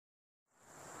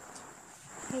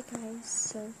Hey guys,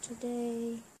 so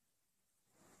today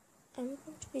I'm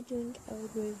going to be doing a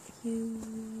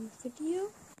review video.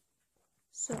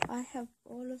 So I have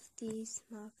all of these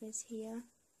markers here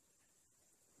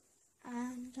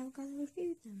and I'm going to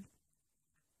review them.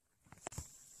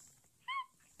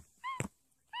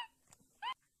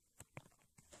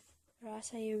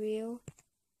 Ross, are you real?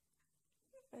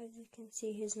 As you can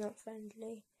see, he's not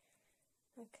friendly.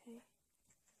 Okay.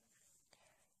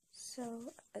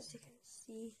 So as you can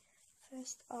see,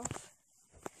 first off,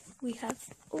 we have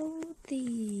all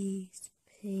these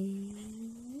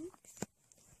pinks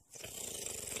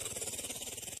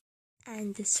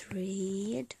and this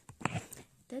red.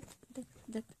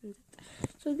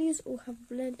 So these all have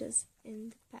blenders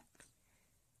in the back.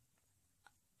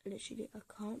 Literally, I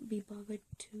can't be bothered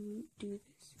to do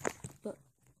this, but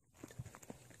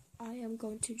I am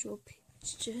going to draw a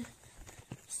picture,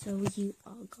 so you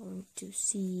are going to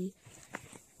see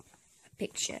a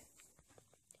picture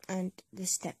and the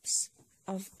steps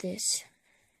of this.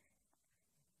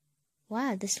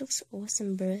 Wow, this looks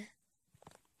awesome, bruh.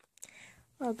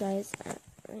 Well guys,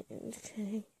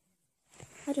 okay,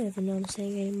 I don't even know what I'm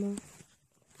saying anymore.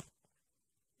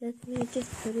 Let me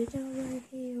just put it down right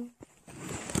here.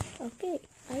 Okay,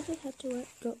 I just have to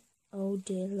go. Oh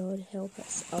dear Lord, help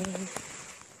us. Oh.